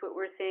companies, what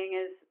we're seeing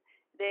is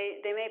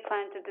they may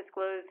plan to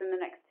disclose in the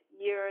next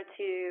year or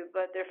two,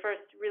 but they're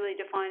first really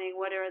defining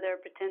what are their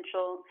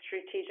potential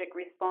strategic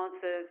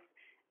responses.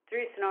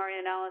 Through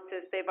scenario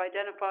analysis, they've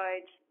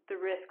identified the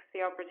risks,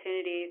 the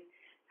opportunities,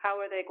 how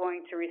are they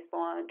going to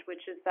respond,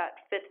 which is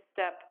that fifth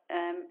step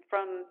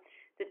from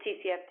the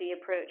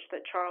TCFD approach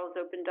that Charles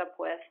opened up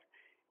with.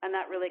 And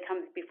that really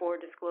comes before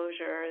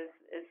disclosure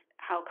is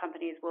how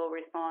companies will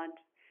respond.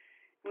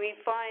 We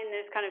find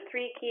there's kind of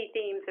three key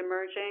themes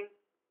emerging.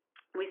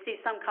 We see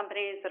some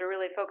companies that are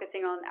really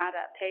focusing on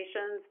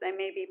adaptations. They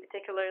may be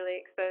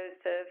particularly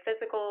exposed to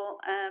physical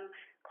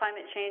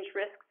climate change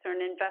risks or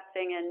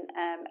investing in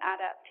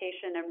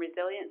adaptation and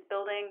resilience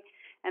building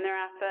in their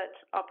asset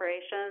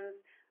operations,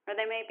 or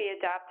they may be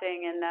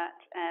adapting in that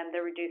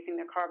they're reducing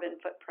their carbon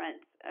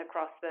footprint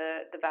across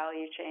the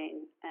value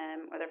chain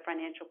or their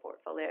financial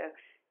portfolio.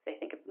 They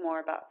think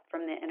more about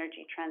from the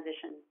energy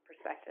transition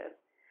perspective.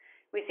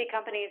 We see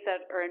companies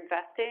that are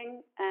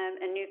investing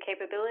in new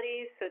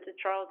capabilities. So to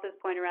Charles's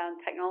point around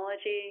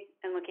technology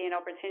and looking at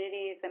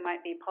opportunities, they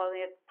might be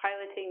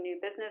piloting new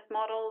business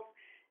models.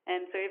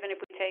 And so even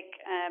if we take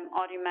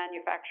audio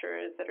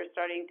manufacturers that are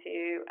starting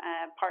to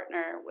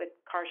partner with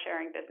car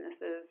sharing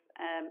businesses,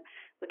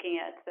 looking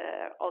at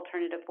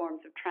alternative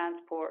forms of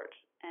transport,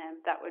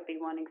 that would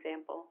be one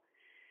example.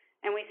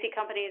 And we see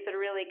companies that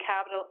are really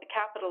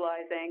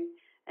capitalizing.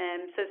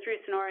 So through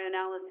scenario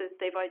analysis,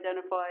 they've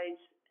identified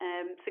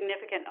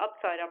significant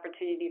upside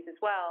opportunities as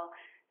well.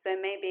 So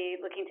they may be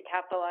looking to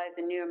capitalize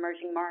in new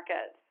emerging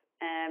markets,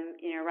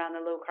 around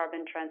the low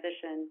carbon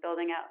transition,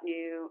 building out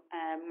new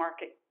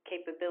market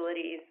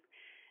capabilities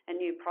and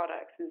new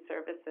products and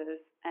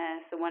services.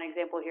 So one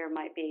example here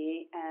might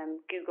be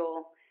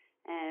Google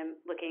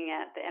looking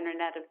at the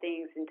Internet of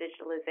Things and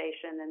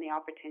digitalization and the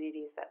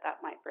opportunities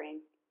that might bring.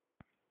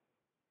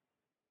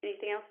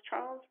 Anything else,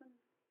 Charles?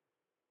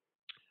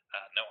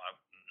 No,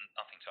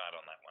 nothing to add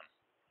on that one.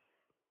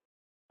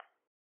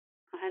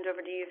 I'll hand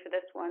over to you for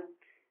this one.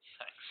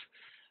 Thanks.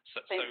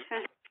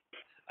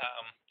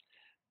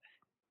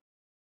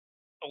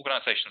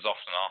 Organisations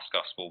often ask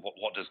us, well,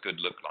 what does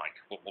good look like?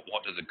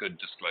 What does a good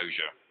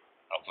disclosure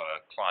of a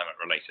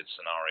climate-related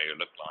scenario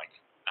look like?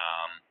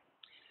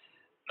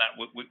 Now,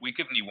 we've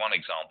given you one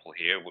example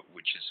here,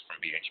 which is from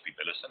BHP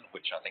Billiton,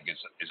 which I think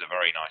is a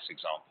very nice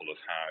example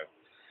of how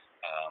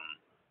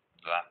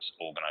that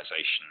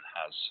organisation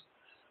has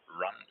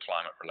run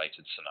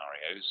climate-related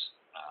scenarios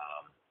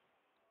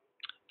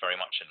very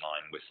much in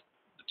line with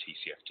the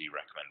TCFD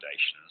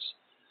recommendations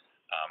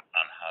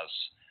and has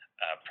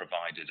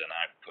provided an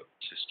output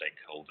to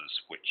stakeholders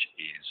which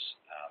is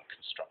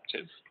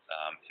constructive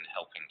in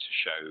helping to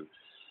show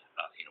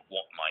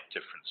what might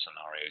different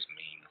scenarios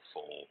mean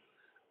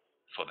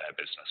for their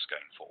business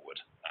going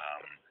forward,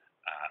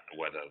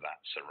 whether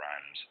that's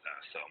around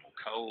thermal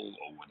coal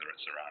or whether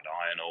it's around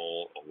iron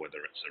ore or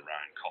whether it's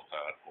around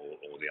copper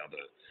or the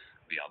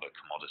other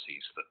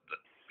commodities that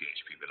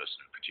BHP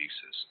Billiton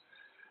produces.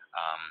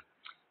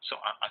 So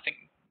I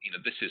think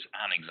this is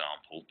an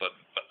example, but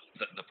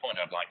the point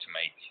I'd like to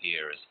make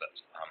here is that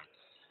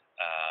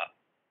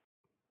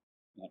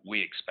we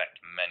expect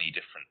many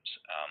different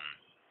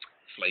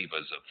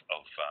flavors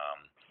of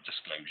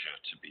disclosure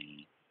to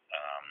be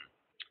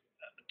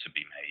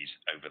made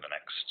over the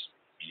next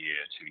year,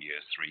 2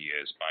 years, 3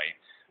 years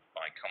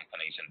by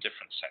companies in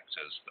different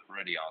sectors that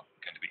really are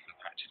going to be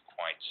impacted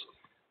quite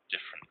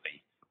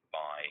differently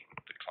by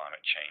the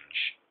climate change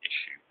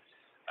issue.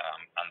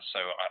 And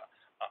so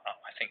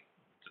I think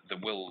there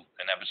will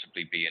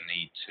inevitably be a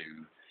need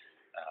to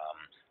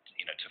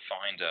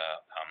find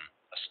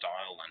a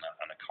style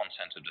and a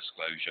content of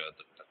disclosure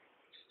that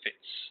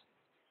fits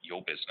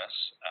your business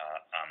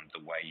and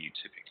the way you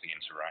typically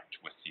interact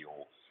with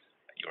your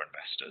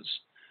investors,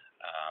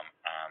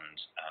 and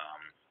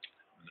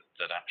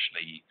that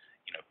actually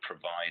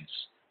provides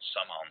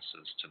some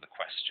answers to the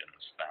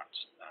questions that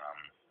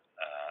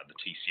the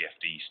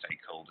TCFD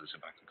stakeholders,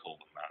 if I can call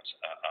them that,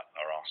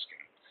 are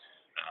asking,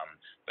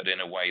 but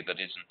in a way that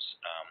isn't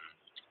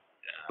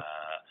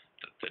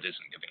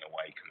giving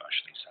away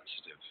commercially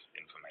sensitive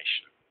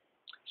information.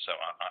 So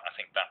I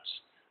think that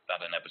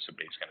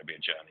inevitably is going to be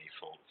a journey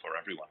for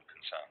everyone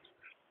concerned.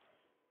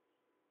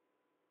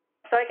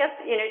 So I guess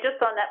just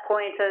on that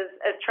point, as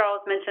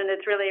Charles mentioned,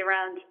 it's really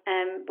around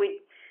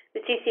the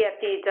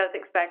TCFD does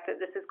expect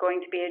that this is going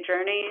to be a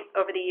journey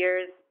over the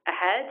years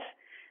ahead.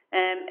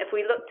 If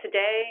we look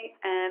today,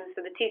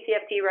 so the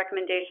TCFD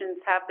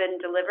recommendations have been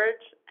delivered.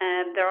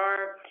 There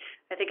are,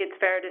 I think it's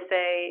fair to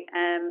say,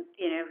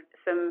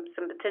 some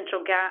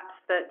potential gaps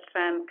that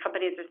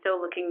companies are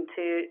still looking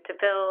to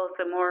fill.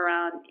 So more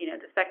around,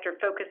 the sector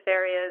focus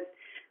areas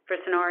for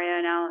scenario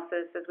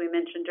analysis, as we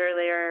mentioned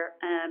earlier,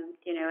 and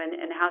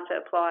how to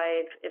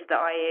apply if the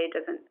IEA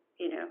doesn't,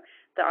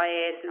 the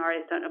IEA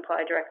scenarios don't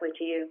apply directly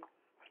to you.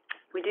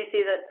 We do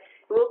see that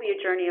it will be a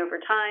journey over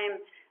time.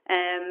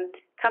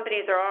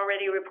 Companies are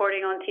already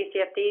reporting on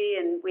TCFD,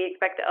 and we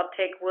expect the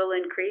uptake will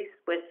increase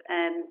with,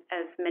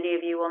 as many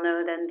of you will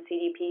know, then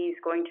CDP is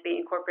going to be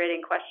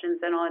incorporating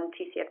questions in on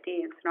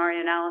TCFD and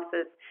scenario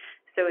analysis.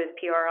 So is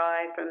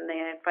PRI from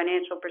the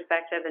financial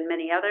perspective and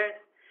many others.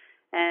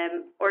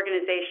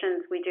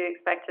 Organizations, we do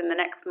expect in the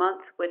next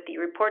month with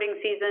the reporting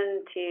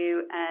season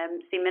to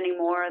see many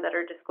more that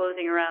are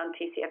disclosing around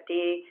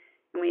TCFD,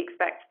 and we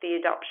expect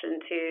the adoption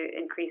to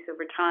increase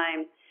over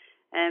time.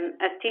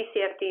 As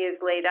TCFD is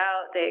laid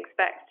out, they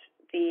expect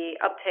the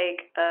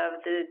uptake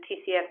of the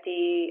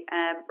TCFD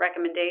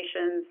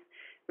recommendations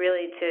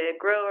really to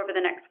grow over the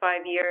next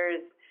 5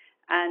 years,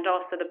 and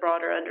also the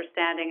broader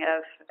understanding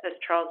of, as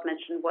Charles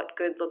mentioned, what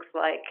good looks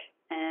like.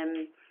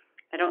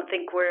 I don't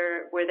think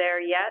we're there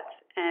yet,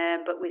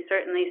 but we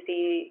certainly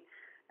see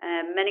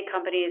many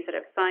companies that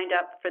have signed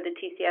up for the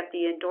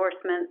TCFD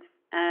endorsements,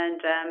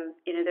 and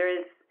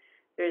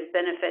there's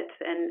benefits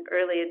in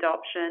early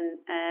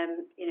adoption,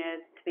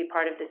 to be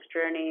part of this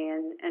journey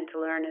and to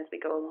learn as we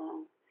go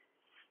along.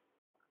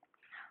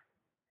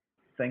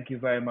 Thank you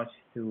very much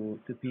to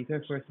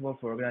Peter, first of all,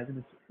 for organizing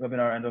this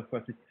webinar, and of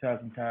course to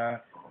Charles and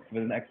Tara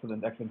with an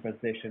excellent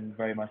presentation.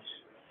 Very much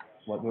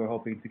what we're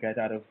hoping to get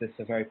out of this,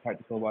 a very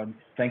practical one.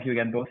 Thank you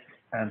again both,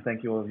 and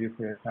thank you all of you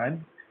for your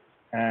time.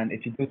 And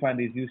if you do find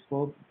these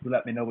useful, do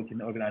let me know. We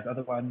can organize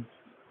other ones,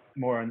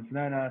 more on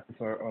scenario analysis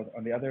or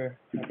on the other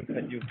topics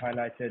that you've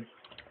highlighted.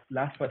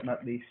 Last but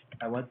not least,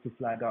 I want to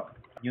flag up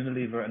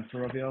Unilever and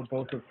Ferrovial,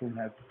 both of whom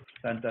have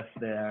sent us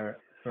their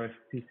first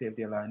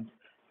TCFD aligned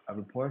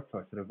report,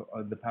 or sort of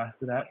on the path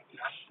to that.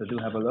 So do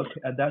have a look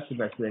at that.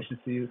 Congratulations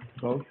to you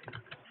both.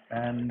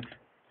 And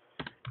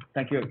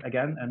thank you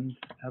again, and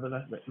have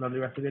a lovely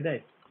rest of your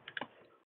day.